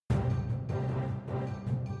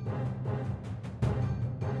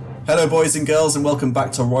Hello boys and girls and welcome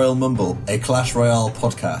back to Royal Mumble, a Clash Royale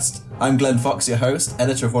podcast. I'm Glenn Fox, your host,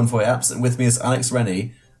 editor of 148 Apps, and with me is Alex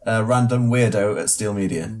Rennie, a random weirdo at Steel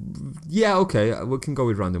Media. Yeah, okay, we can go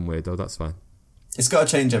with random weirdo, that's fine. It's got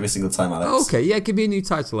to change every single time, Alex. Okay, yeah, give me a new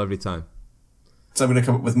title every time. So I'm going to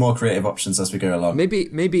come up with more creative options as we go along.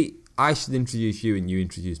 Maybe I should introduce you and you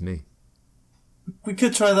introduce me. We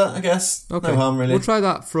could try that, I guess. Okay. No harm, really. We'll try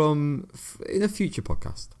that in a future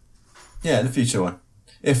podcast. Yeah, in a future one.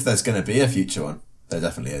 If there's going to be a future one. There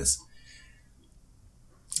definitely is.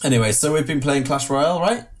 Anyway, so we've been playing Clash Royale,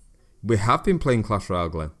 right? We have been playing Clash Royale,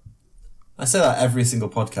 Glenn. I say that every single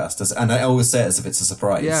podcast, and I always say it as if it's a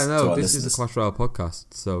surprise. Yeah, no, this listeners. is a Clash Royale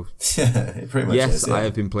podcast, so... Yeah, it pretty much yes, is, yeah. I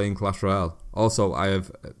have been playing Clash Royale. Also, I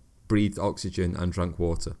have breathed oxygen and drank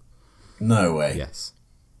water. No way. Yes.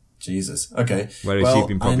 Jesus. Okay. Whereas you've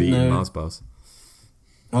been probably eating Mars bars.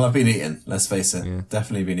 Well, I've been eating, let's face it. Yeah.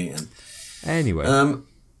 Definitely been eating. Anyway.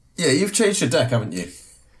 Yeah, you've changed your deck, haven't you?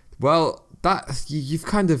 Well, you've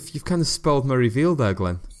kind of spelled my reveal there,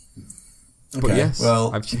 Glenn. Okay, but yes,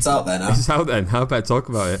 well, it's out there now. It's out there now, I better talk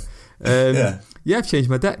about it. Yeah, I've changed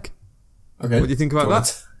my deck. Okay. What do you think about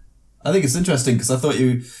that? I think it's interesting because I thought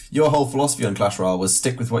your whole philosophy on Clash Royale was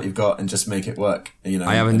stick with what you've got and just make it work. You know,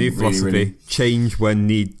 I have a new philosophy: change when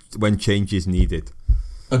change is needed.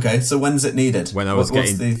 Okay, so when's it needed? When I was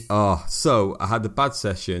so I had a bad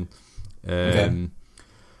session.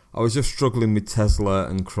 I was just struggling with Tesla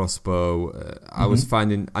and crossbow. I was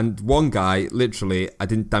finding, and one guy, literally, I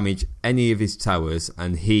didn't damage any of his towers,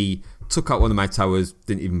 and he took out one of my towers,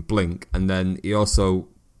 didn't even blink, and then he also,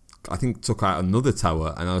 I think, took out another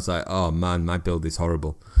tower, and I was like, oh man, my build is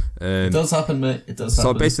horrible. It does happen, mate. It does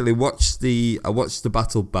happen. So I basically watched the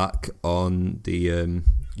battle back on the,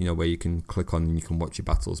 where you can click on and you can watch your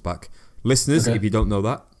battles back. Listeners, if you don't know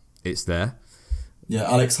that, it's there. Yeah,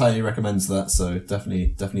 Alex highly recommends that, so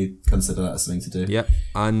definitely consider that as something to do. Yeah,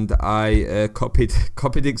 and I copied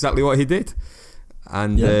exactly what he did,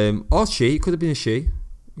 and or she, it could have been a she.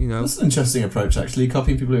 That's an interesting approach, actually.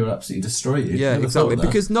 Copying people who will absolutely destroy you. Yeah, exactly.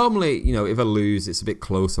 Because normally, if I lose, it's a bit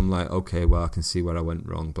close. I'm like, okay, well, I can see where I went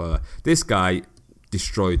wrong. But this guy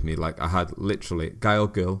destroyed me. Like I had literally guy or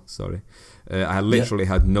girl, sorry. I literally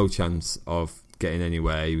had no chance of getting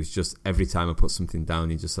anywhere. He was just every time I put something down,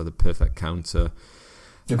 he just had a perfect counter.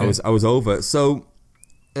 Okay. I was over. So,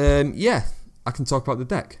 I can talk about the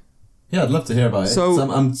deck. Yeah, I'd love to hear about it. So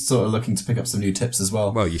I'm sort of looking to pick up some new tips as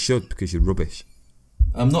well. Well, you should, because you're rubbish.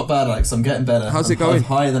 I'm not bad, Alex. I'm getting better. How's it going? I'm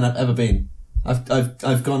higher than I've ever been.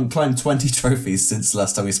 I've climbed 20 trophies since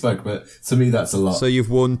last time we spoke, but to me that's a lot. So you've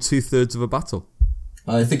won 2/3 of a battle.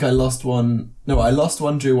 I think I lost one. No, I lost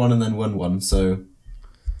one, drew one, and then won one. So.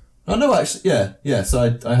 Oh, no, actually, yeah.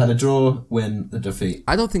 So I had a draw, win, a defeat.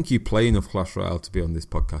 I don't think you play enough Clash Royale to be on this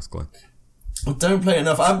podcast, Glenn. I don't play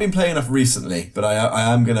enough. I haven't been playing enough recently, but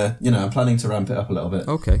I am going to, I'm planning to ramp it up a little bit.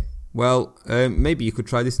 Okay. Well, maybe you could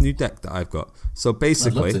try this new deck that I've got. So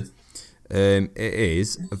basically, it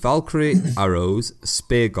is Valkyrie, arrows,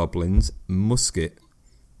 spear goblins, musket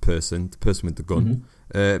person, the person with the gun,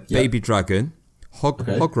 baby dragon,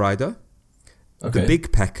 hog rider, the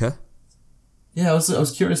big pecker. Yeah, I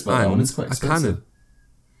was curious about that one. It's quite expensive.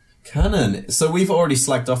 A cannon. So we've already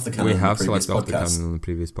slagged off the cannon. We have slagged off the cannon on the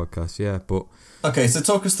previous podcast, yeah. But okay, so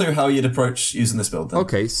talk us through how you'd approach using this build then.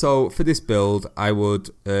 Okay, so for this build, I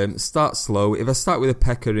would start slow. If I start with a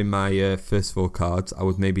pecker in my first 4 cards, I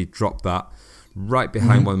would maybe drop that right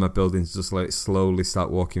behind one of my buildings, just let it slowly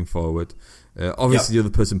start walking forward. Obviously, the other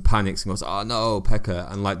person panics and goes, oh no, pecker,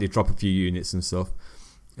 and like they drop a few units and stuff.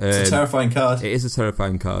 It's a terrifying card. It is a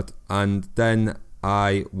terrifying card. And then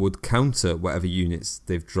I would counter whatever units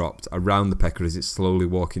they've dropped around the pecker as it's slowly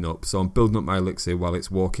walking up. So I'm building up my elixir while it's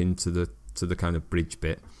walking to the kind of bridge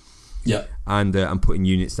bit. Yeah. And I'm putting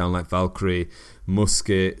units down like Valkyrie,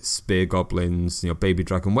 musket, spear goblins, baby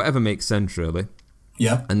dragon, whatever makes sense really.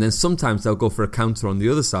 Yeah. And then sometimes they'll go for a counter on the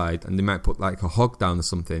other side and they might put like a hog down or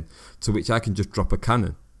something, to which I can just drop a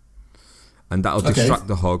cannon. And that'll distract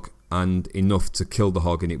the hog and enough to kill the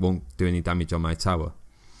hog, and it won't do any damage on my tower.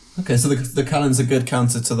 Okay, so the cannon's a good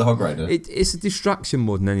counter to the hog rider. It's a distraction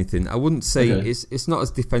more than anything. I wouldn't say it's not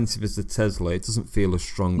as defensive as the Tesla. It doesn't feel as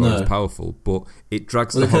strong or as powerful, but it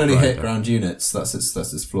drags the hog rider. It can only hit ground units. That's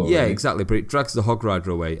its flaw. Yeah, really. Exactly. But it drags the hog rider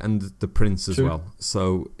away and the prince as well.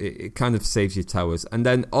 So it kind of saves your towers. And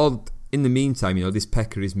then in the meantime, this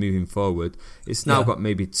pecker is moving forward. It's now got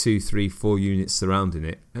maybe 2, 3, 4 units surrounding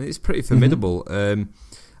it, and it's pretty formidable.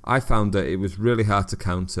 I found that it was really hard to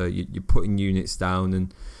counter. You're putting units down,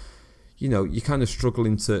 and you're kind of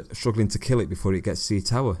struggling to kill it before it gets to your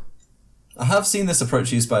tower. I have seen this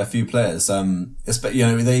approach used by a few players.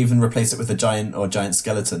 They even replace it with a giant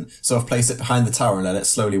skeleton. So I've placed it behind the tower and let it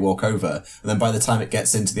slowly walk over. And then by the time it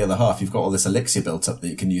gets into the other half, you've got all this elixir built up that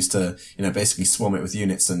you can use to, basically swarm it with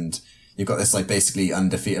units. And you've got this, like, basically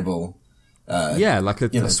undefeatable...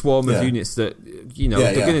 a swarm of units that,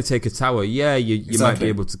 they're going to take a tower. Yeah, you might be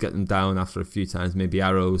able to get them down after a few times, maybe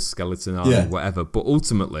arrows, skeleton army, whatever. But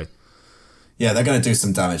ultimately... Yeah, they're going to do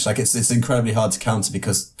some damage. Like, it's incredibly hard to counter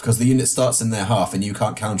because the unit starts in their half and you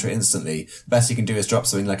can't counter it instantly. The best you can do is drop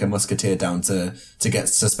something like a musketeer down to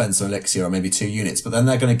spend some elixir or maybe 2 units, but then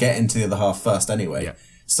they're going to get into the other half first anyway. Yeah.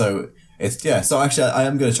 So so actually I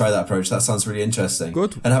am going to try that approach. That sounds really interesting.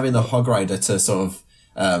 Good. And having the Hog Rider to sort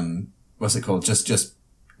of, what's it called? Just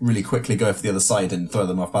really quickly go for the other side and throw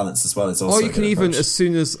them off balance as well is also. Or you can even, as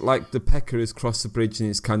soon as like the P.E.K.K.A. has crossed the bridge and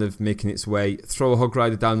it's kind of making its way, throw a Hog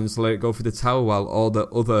Rider down and just let it go for the tower while all the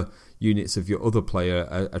other units of your other player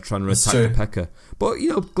are trying to attack the P.E.K.K.A.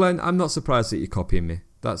 But Glenn, I'm not surprised that you're copying me.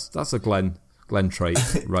 That's a Glenn trait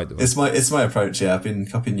right there. It's my approach. Yeah, I've been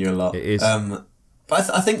copying you a lot. It is. But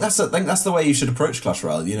I think that's the way you should approach Clash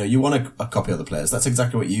Royale. You want to copy other players. That's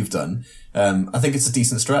exactly what you've done. I think it's a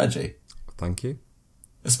decent strategy. Thank you.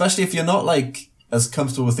 Especially if you're not like as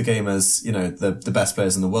comfortable with the game as, the best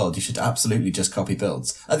players in the world, you should absolutely just copy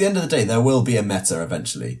builds. At the end of the day, there will be a meta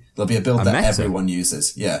eventually. There'll be a build that everyone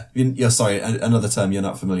uses. Yeah. You're sorry, another term you're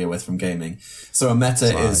not familiar with from gaming. So a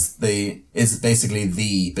meta is basically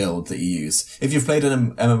the build that you use. If you've played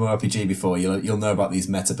an MMORPG before, you'll know about these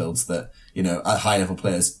meta builds that, high level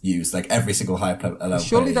players use, like every single high level player.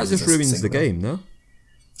 Surely that just ruins the game, no?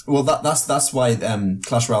 Well, that's why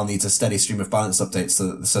Clash Royale needs a steady stream of balance updates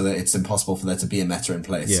so that it's impossible for there to be a meta in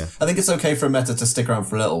place. Yeah. I think it's okay for a meta to stick around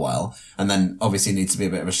for a little while, and then obviously needs to be a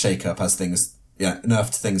bit of a shake-up as things,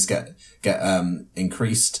 nerfed things get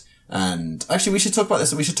increased. And actually, we should talk about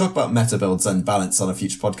this. We should talk about meta builds and balance on a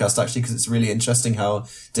future podcast, actually, because it's really interesting how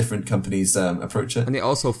different companies approach it. And it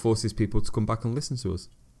also forces people to come back and listen to us.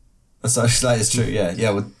 So that is true, yeah.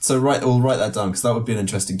 So we'll write that down because that would be an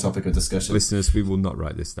interesting topic of discussion. Listeners, we will not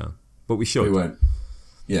write this down, but we should. We won't.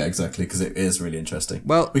 Yeah, exactly, because it is really interesting.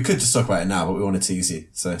 Well, we could just talk about it now, but we want to tease you.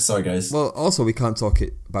 So sorry, guys. Well, also we can't talk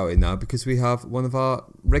about it now because we have one of our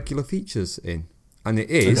regular features in, and it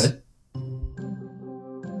is. Okay.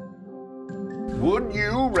 Would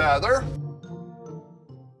you rather?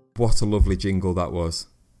 What a lovely jingle that was.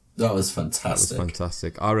 That was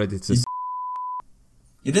fantastic. Our editors.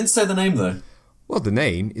 You didn't say the name, though. Well, the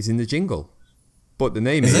name is in the jingle. But the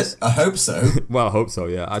name is... Is it? I hope so. Well, I hope so,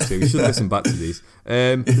 yeah. Actually, we should listen back to these.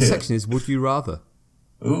 The section is Would You Rather?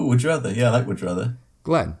 Ooh, Would You Rather? Yeah, I like Would You Rather.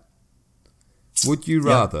 Glenn, would you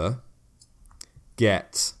rather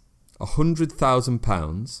get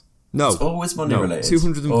 £100,000... No. It's always money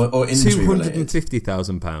related. Or injury related.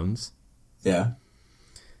 £250,000. Yeah.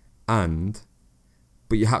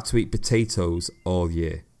 But you have to eat potatoes all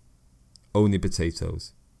year. Only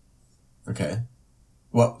potatoes. Okay.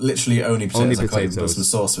 What? Literally only potatoes? Only potatoes. potatoes. Like some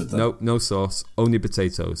sauce with them? No sauce. Only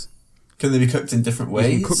potatoes. Can they be cooked in different ways?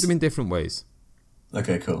 You can cook them in different ways.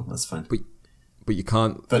 Okay, cool. That's fine. But you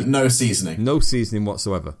can't... But no seasoning? No seasoning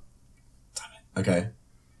whatsoever. Damn it. Okay.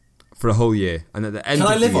 For a whole year. And at the end Can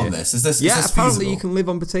of I live the year, on this? Is this apparently feasible? You can live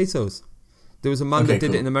on potatoes. There was a man that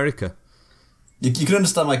did it in America. You can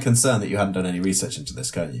understand my concern that you hadn't done any research into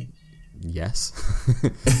this, can't you? Yes.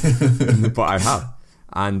 But I have.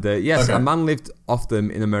 And yes, a man lived off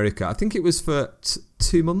them in America. I think it was for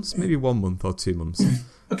 2 months, maybe 1 month or 2 months.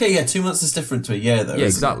 Okay, yeah, 2 months is different to a year, though. Yeah,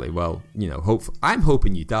 exactly. It? Well, I'm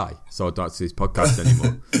hoping you die, so I don't have to do this podcast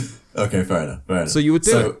anymore. Okay, fair enough. So you would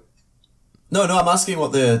do it? No, I'm asking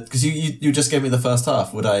because you just gave me the first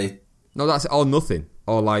half. Would I? No, that's or nothing.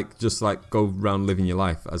 Or just go around living your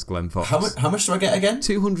life as Glenn Fox. How much do I get again?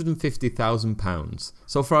 £250,000.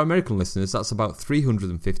 So for our American listeners, that's about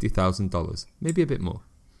 $350,000. Maybe a bit more.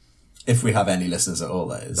 If we have any listeners at all,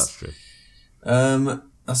 that is. That's true.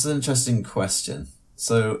 That's an interesting question.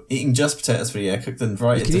 So eating just potatoes for a year, cooked in a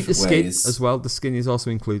variety of different ways. You can eat the skin as well. The skin is also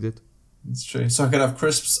included. That's true. So I could have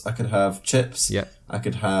crisps. I could have chips. Yeah. I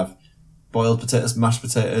could have boiled potatoes, mashed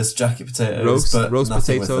potatoes, jacket potatoes, roast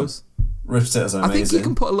potatoes. Roast potatoes are amazing. I think you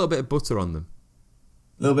can put a little bit of butter on them.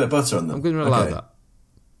 A little bit of butter on them? I'm going to allow that.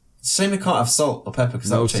 Shame we can't have salt or pepper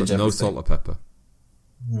because that would change everything. No salt or pepper.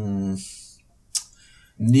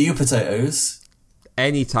 New potatoes.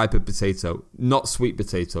 Any type of potato. Not sweet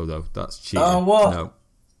potato, though. That's cheating. Oh, what? No.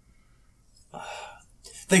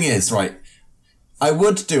 Thing is, right, I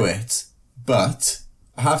would do it, but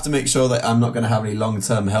I have to make sure that I'm not going to have any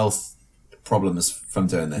long-term health problems from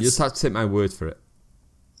doing this. You just have to take my word for it.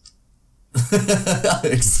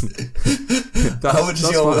 Alex, how much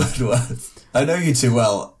is your word worth? I know you too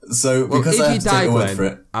well, so because I have to take your word for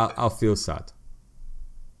it, I'll feel sad.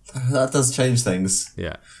 That does change things.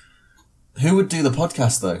 Yeah. Who would do the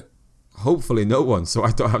podcast though? Hopefully, no one, so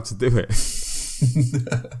I don't have to do it.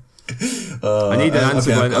 I need an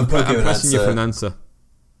answer, Glenn. I'm pressing you for an answer.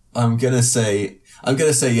 I'm gonna say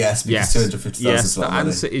yes because 250,000 is a lot of money. The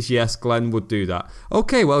answer is yes. Glenn would do that.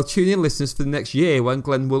 Okay, well, tune in, listeners, for the next year when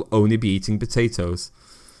Glenn will only be eating potatoes.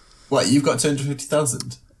 What? You've got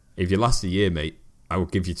 250,000? If you last a year, mate, I will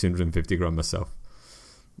give you 250 grand myself.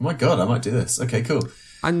 Oh my God, I might do this. Okay, cool.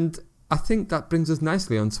 And I think that brings us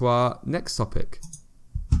nicely on to our next topic.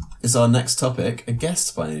 Is our next topic a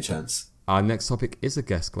guest by any chance? Our next topic is a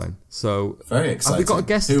guest, Glenn. So, very exciting. Have we got a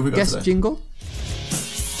guest? Who have we got guest today? Jingle?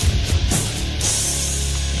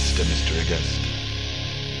 Mr. Mystery Guest.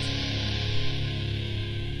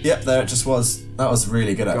 Yep, there it just was. That was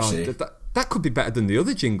really good, actually. God, that could be better than the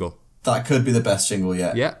other jingle. That could be the best jingle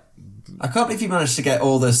yet. Yeah. I can't believe you managed to get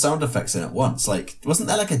all those sound effects in at once. Like, wasn't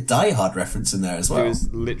there like a Die Hard reference in there as well? There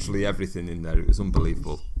was literally everything in there. It was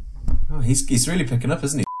unbelievable. Oh, he's really picking up,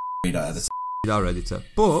 isn't he? Our editor.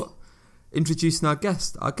 But introducing our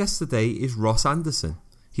guest. Our guest today is Ross Anderson.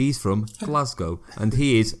 He's from Glasgow, and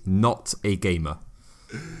he is not a gamer.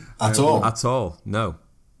 At all? At all, no.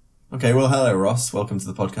 Okay, well, hello, Ross. Welcome to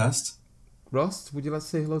the podcast. Ross, would you like to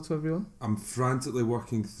say hello to everyone? I'm frantically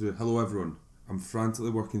working through... Hello, everyone. I'm frantically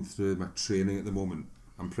working through my training at the moment.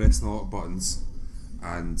 I'm pressing a lot of buttons,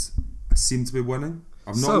 and I seem to be winning.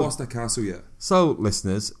 I've not lost a castle yet. So,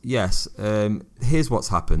 listeners, yes, here's what's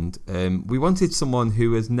happened. We wanted someone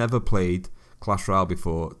who has never played Clash Royale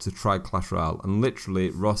before to try Clash Royale, and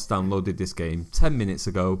literally Ross downloaded this game 10 minutes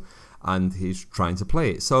ago, and he's trying to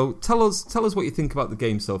play it. So tell us what you think about the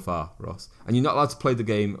game so far, Ross. And you're not allowed to play the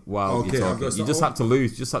game while you're talking. You just have to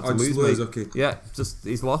lose. You just have to lose, mate. Okay. Yeah,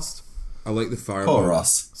 he's lost. I like the fire. Poor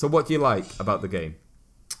Ross. So what do you like about the game?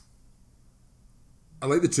 I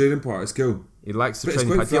like the training part. It's cool. He likes the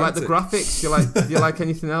training part. Do you like the graphics? Do you like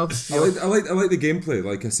anything else? I like the gameplay.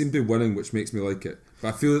 Like, I seem to be winning, which makes me like it. But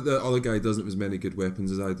I feel that the other guy doesn't have as many good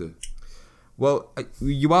weapons as I do. Well,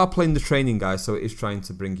 you are playing the training guy, so it is trying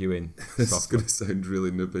to bring you in. This is going to sound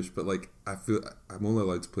really noobish, but like, I feel I'm only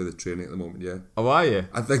allowed to play the training at the moment. Yeah. Oh, are you?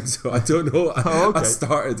 I think so. I don't know. Okay. I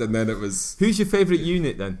started and then it was. Who's your favourite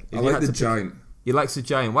unit then? I like the giant. He likes the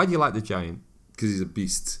giant. Why do you like the giant? Because he's a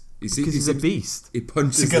beast. Because he's a beast. He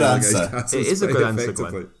punches. It's a good answer. It is a good answer,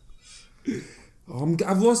 Glenn.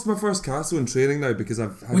 I've lost my first castle in training now because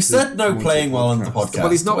I've. We said no playing while on the podcast.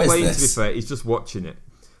 Well, he's not What is playing, this? to be fair. He's just watching it.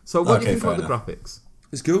 So, what do you think about the graphics?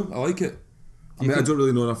 It's cool. I like it. I don't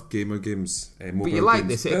really know enough gamer games. But you like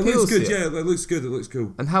this? It looks good. to you. Yeah, it looks good. It looks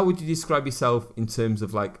cool. And how would you describe yourself in terms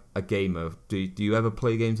of like a gamer? Do you ever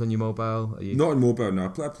play games on your mobile? Not on mobile. No,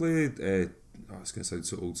 I played. It's going to sound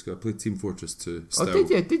so old school. I played Team Fortress 2. Still. Oh, did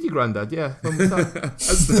you? Did you, Grandad? Yeah. When was that? I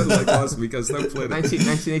still, like last week, I still played it.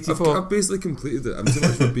 1984. I've basically completed it. I'm too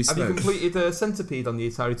much of a beast Have now. you completed Centipede on the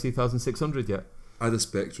Atari 2600 yet? I had a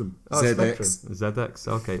Spectrum. Oh, ZX. Spectrum. ZX.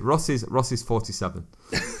 Okay. Ross is 47.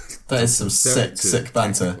 That is some sick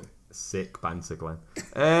banter. Sick banter,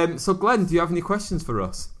 Glenn. So, Glenn, do you have any questions for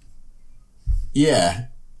Ross? Yeah.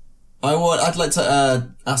 I'd like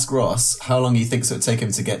to ask Ross how long he thinks it would take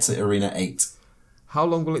him to get to Arena 8. How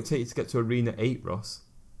long will it take you to get to Arena 8, Ross?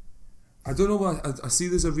 I don't know what... I see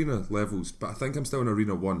there's Arena levels, but I think I'm still in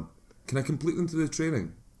Arena 1. Can I complete them through the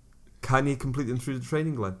training? Can you complete them through the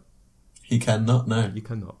training, Glenn? He cannot, no. You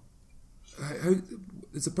cannot. How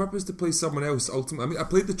it's a purpose to play someone else ultimately. I mean, I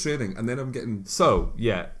played the training and then I'm getting... So,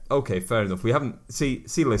 yeah, okay, fair enough. We haven't... See,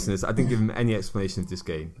 listeners, I didn't give him any explanation of this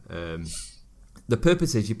game. The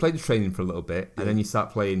purpose is you play the training for a little bit and then you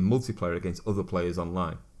start playing multiplayer against other players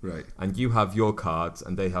online. Right. And you have your cards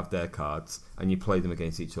and they have their cards and you play them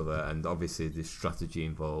against each other, and obviously there's strategy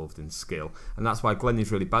involved and skill, and that's why Glenn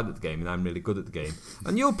is really bad at the game and I'm really good at the game,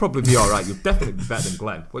 and you'll probably be alright. You'll definitely be better than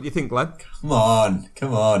Glenn. What do you think, Glenn? Come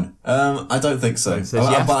on. I don't think so. Yes,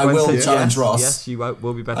 but I will challenge Ross. Yes, you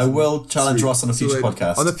will be better. I will challenge Ross on a future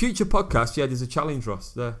podcast. On a future podcast, yeah, there's a challenge,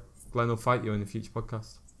 Ross. There, Glenn will fight you in a future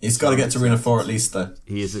podcast. He's got to get to Arena 4 at least, though.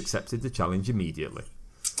 He has accepted the challenge immediately.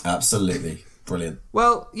 Absolutely. Brilliant.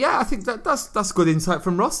 Well, yeah, I think that's good insight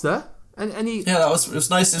from Ross there. And it was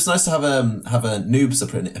nice. It's nice to have a noob's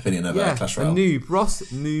opinion about Clash Royale. A noob, Ross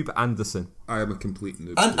Noob Anderson. I am a complete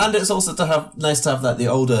noob. And it's also nice to have that the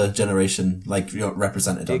older generation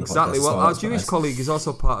represented on the podcast. Exactly. Well, our Jewish colleague is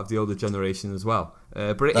also part of the older generation as well.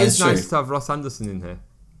 But it is nice to have Ross Anderson in here.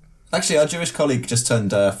 Actually, our Jewish colleague just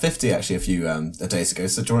turned 50 actually a few days ago.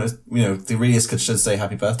 So do you want to, the readers should say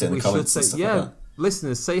happy birthday in the comments. And stuff like that.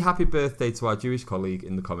 Listeners, say happy birthday to our Jewish colleague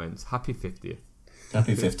in the comments. Happy 50th.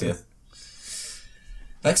 Happy 50th.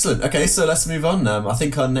 Excellent. Okay, so let's move on. I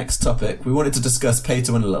think our next topic, we wanted to discuss pay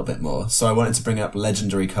to win a little bit more, so I wanted to bring up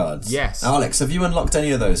legendary cards. Yes. Now, Alex, have you unlocked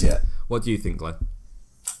any of those yet? What do you think, Glenn?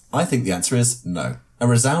 I think the answer is no. A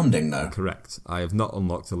resounding no. Correct. I have not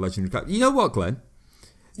unlocked a legendary card. You know what, Glenn?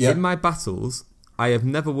 Yep. In my battles, I have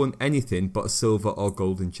never won anything but a silver or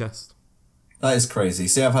golden chest. That is crazy.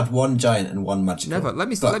 See, I've had one giant and one magical. Never. Let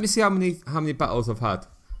me see how many battles I've had.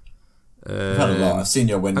 I've had a lot. I've seen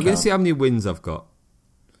your win I'm count. going to see how many wins I've got.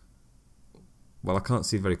 Well, I can't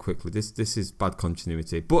see very quickly. This is bad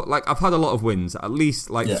continuity. But like, I've had a lot of wins, at least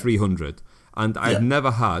 300, and I've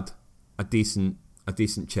never had a decent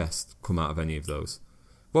chest come out of any of those.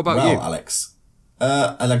 What about you, Alex?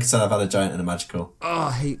 Like I said, I've had a giant and a magical. Oh,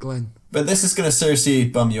 I hate Glenn. But this is going to seriously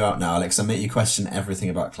bum you out now, Alex, and make you question everything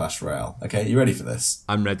about Clash Royale. Okay, you ready for this?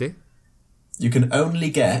 I'm ready. You can only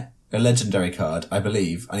get a legendary card, I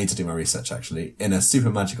believe. I need to do my research actually. In a super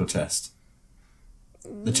magical chest.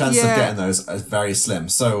 The chance of getting those is very slim.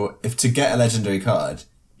 So, if to get a legendary card,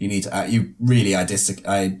 you need to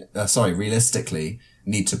realistically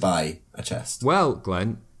need to buy a chest. Well,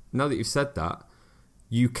 Glenn, now that you've said that,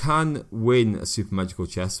 you can win a super magical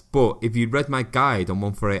chest, but if you read my guide on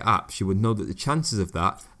 148 apps, you would know that the chances of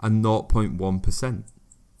that are 0.1%.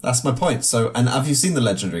 That's my point. So, and have you seen the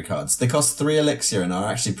legendary cards? They cost 3 elixir and are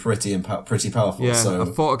actually pretty powerful. Yeah, so I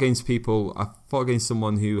fought against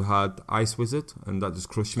someone who had Ice Wizard, and that just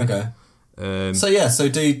crushed me. Okay. So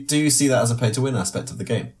do you see that as a pay to win aspect of the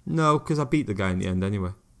game? No, because I beat the guy in the end anyway.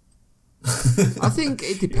 I think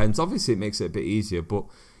it depends. Obviously, it makes it a bit easier, but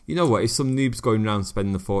you know what? If some noob's going around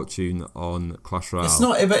spending a fortune on Clash Royale, it's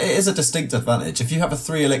not. But it is a distinct advantage. If you have a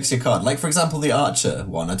 3 elixir card, like for example the Archer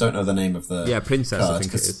one, I don't know the name of the Princess. Card, I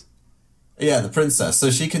think it is. Yeah, the Princess.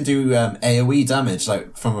 So she can do AOE damage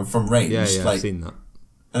like from range. Yeah, like, I've seen that,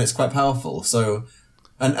 and it's quite powerful. So,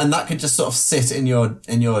 and that could just sort of sit in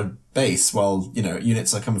your base while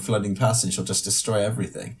units are coming flooding past, and she'll just destroy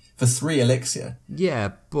everything for 3 elixir. Yeah,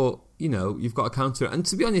 but you've got to counter it. And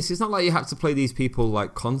to be honest, it's not like you have to play these people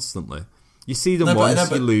like constantly. You see them once,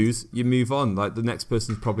 you lose, you move on. Like the next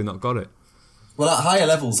person's probably not got it. Well, at higher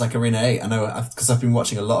levels like Arena 8, I know because I've been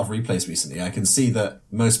watching a lot of replays recently. I can see that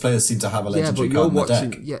most players seem to have a legendary card in the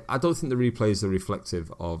deck. Yeah, I don't think the replays are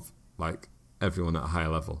reflective of like everyone at a higher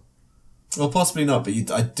level. Well, possibly not, but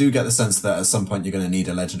I do get the sense that at some point you're going to need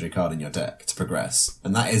a legendary card in your deck to progress,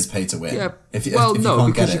 and that is pay to win. Yeah, if you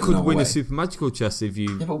because you could win a super magical chest if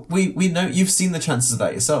you. Yeah, but we know you've seen the chances of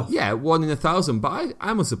that yourself. Yeah, 1 in 1,000. But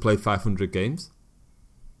I must have played 500 games.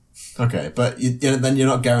 Okay, but then you're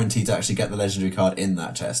not guaranteed to actually get the legendary card in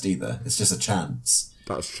that chest either. It's just a chance.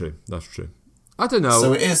 That's true. I don't know.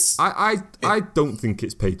 So it is. I don't think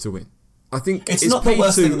it's pay to win. I think it's not the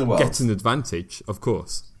worst thing in the world. Get an advantage, of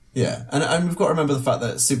course. Yeah, and we've got to remember the fact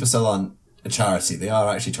that Supercell aren't a charity. They are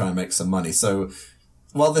actually trying to make some money. So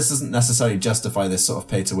while this doesn't necessarily justify this sort of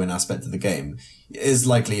pay-to-win aspect of the game, it is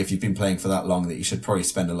likely if you've been playing for that long that you should probably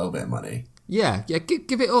spend a little bit of money. Yeah,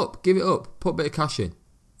 give it up. Put a bit of cash in.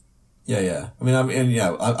 Yeah.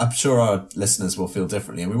 I'm sure our listeners will feel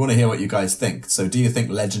differently, and we want to hear what you guys think. So do you think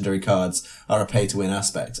legendary cards are a pay-to-win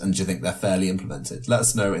aspect, and do you think they're fairly implemented? Let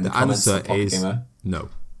us know in the comments on Pocket Gamer. No.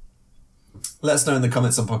 Let us know in the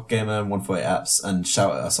comments on Pocket Gamer and 148 Apps, and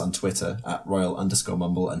shout at us on Twitter at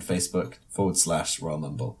Royal_Mumble and Facebook /Royal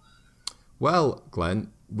Mumble. Well,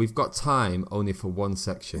 Glenn, we've got time only for one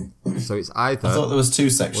section. So it's either... I thought there was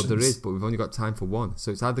 2 sections. Well, there is, but we've only got time for one.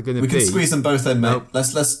 So it's either going to be... We can squeeze them both in, mate. Nope.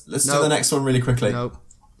 Let's do the next one really quickly. Nope.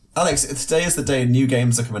 Alex, today is the day new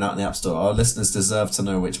games are coming out in the App Store. Our listeners deserve to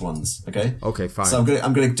know which ones, okay? Okay, fine. So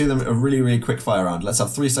I'm gonna do them a really, really quick fire round. Let's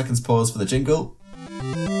have 3 seconds pause for the jingle.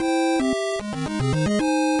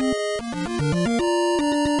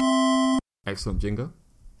 Excellent jingle.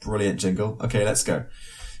 Brilliant jingle. Okay, let's go.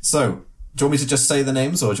 So, do you want me to just say the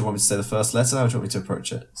names, or do you want me to say the first letter? How do you want me to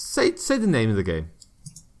approach it? Say the name of the game.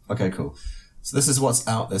 Okay, cool. So this is what's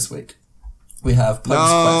out this week. We have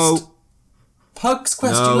Pug's Quest. Pug's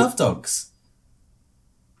Quest, you love dogs.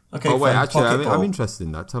 Okay, oh wait, actually, I'm interested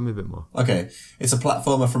in that. Tell me a bit more. Okay, it's a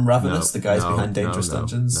platformer from Ravenous, the guys behind Dangerous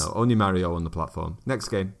Dungeons. No, only Mario on the platform. Next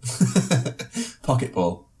game. Pocket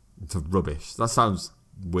Ball. It's rubbish. That sounds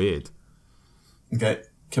weird. Okay,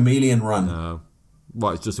 Chameleon Run. No.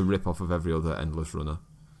 What, it's just a rip-off of every other Endless Runner?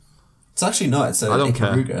 It's actually not. It's a I don't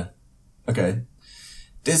Ikaruga. care. Okay.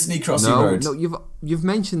 Disney Crossing Road. No, you've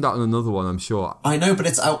mentioned that on another one, I'm sure. I know, but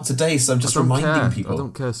it's out today, so I'm just reminding people. I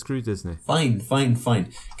don't care. Screw Disney. Fine.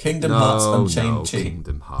 Kingdom Hearts Unchained Chi.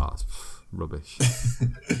 Kingdom Hearts. Rubbish.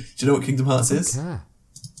 Do you know what Kingdom Hearts is? I don't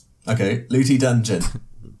care. Okay, Looty Dungeon.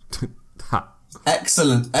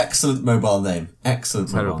 Excellent mobile name. Excellent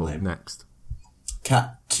Terrible. mobile name. Next.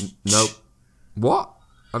 Cat. Nope. What?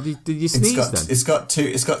 Did you sneeze then? It's got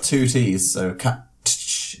two T's, so cat.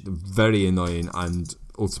 Very annoying and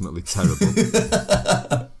ultimately terrible.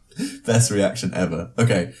 Best reaction ever.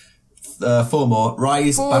 Okay. 4 more.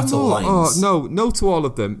 Rise battle lines. Oh, no to all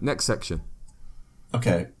of them. Next section.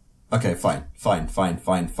 Okay, fine. And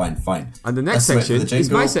the next section is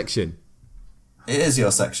my section. It is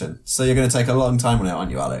your section. So you're going to take a long time on it,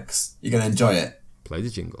 aren't you, Alex? You're going to enjoy it. Play the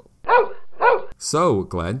jingle. So,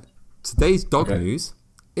 Glenn, today's dog news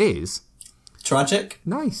is... tragic?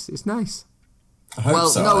 Nice. It's nice. I hope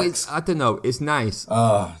so, no, Alex. I don't know. It's nice.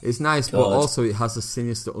 It's nice, God. But also it has a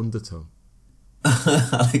sinister undertone.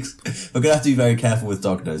 Alex, we're going to have to be very careful with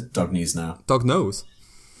dog news now. Dog nose?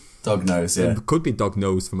 Dog nose, yeah. It could be dog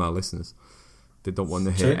nose from our listeners. They don't want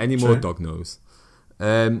to hear any more dog nose.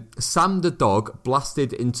 Sam the dog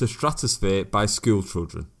blasted into stratosphere by school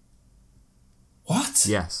children. What?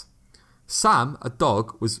 Yes. Sam, a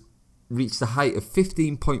dog, reached a height of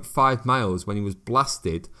 15.5 miles when he was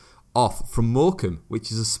blasted off from Morecambe,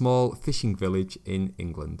 which is a small fishing village in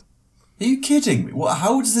England. Are you kidding me?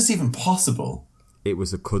 How is this even possible? It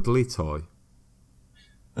was a cuddly toy.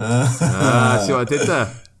 See what I did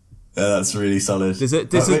there? Yeah, that's really solid. There's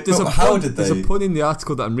a pun in the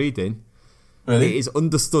article that I'm reading. Really? It is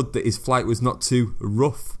understood that his flight was not too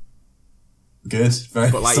rough. Good.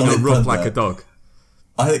 Very but solid rough pun like there. a dog.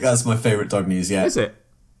 I think that's my favourite dog news yet. Is it?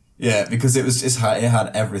 Yeah, because it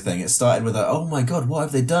had everything. It started with oh my God, what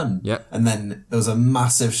have they done? Yep. And then there was a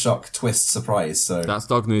massive shock, twist, surprise. So that's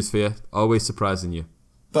dog news for you. Always surprising you.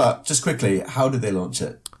 But just quickly, how did they launch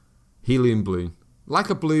it? Helium balloon.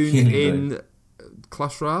 Like a balloon in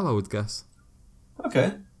Clash Royale, I would guess.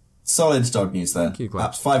 Okay. Solid dog news there. Thank you,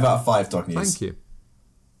 Glenn. 5 out of 5 dog news. Thank you.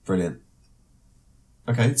 Brilliant.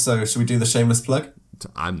 Okay, so should we do the shameless plug?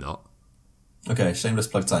 I'm not. Okay, shameless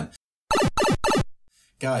plug time.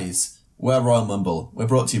 Guys, we're Royal Mumble. We're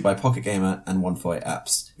brought to you by Pocket Gamer and 148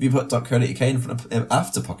 Apps. If you put .co.uk in front of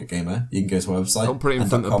after Pocket Gamer, you can go to our website. Don't put it in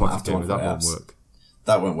front of Pocket Gamer, that won't work.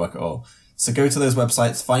 That won't work at all. So go to those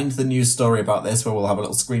websites, find the news story about this where we'll have a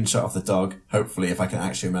little screenshot of the dog, hopefully, if I can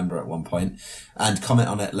actually remember at one point, and comment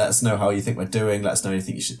on it. Let us know how you think we're doing. Let us know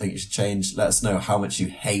anything you should change. Let us know how much you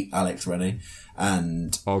hate Alex Rennie.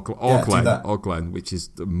 And or Glenn, which is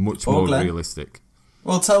much more realistic.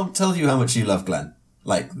 Well, tell you how much you love Glenn.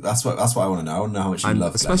 Like that's what I want to know. I want to know how much you love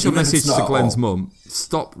Glenn. A special message to Glenn's mum: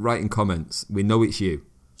 stop writing comments. We know it's you.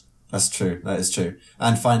 That's true. That is true.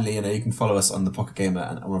 And finally, you can follow us on the Pocket Gamer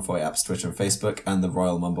and 148 Apps, Twitter and Facebook, and the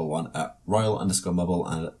Royal Mumble one at Royal_Mumble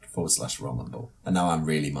and /Royal Mumble. And now I'm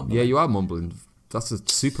really mumbling. Yeah, you are mumbling. That's a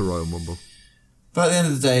super Royal Mumble. But at the end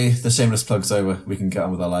of the day, the shameless plug's over. We can get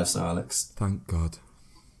on with our lives now, Alex. Thank God.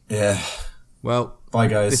 Yeah. Well, bye,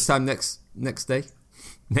 guys. This time next day.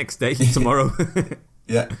 Next day, tomorrow.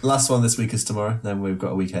 Yeah, last one this week is tomorrow. Then we've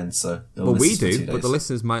got a weekend, so... Well, we do, but the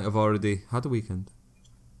listeners might have already had a weekend.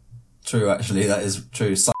 True, actually, that is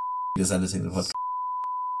true. Is editing the podcast.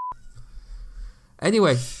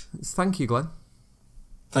 Anyway, thank you, Glenn.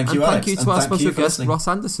 Thank you, Alex. Thank you to our special guest, Ross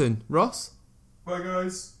Anderson. Ross? Bye,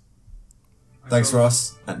 guys. Thanks,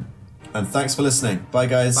 Ross. And thanks for listening. Bye,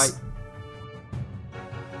 guys. Bye.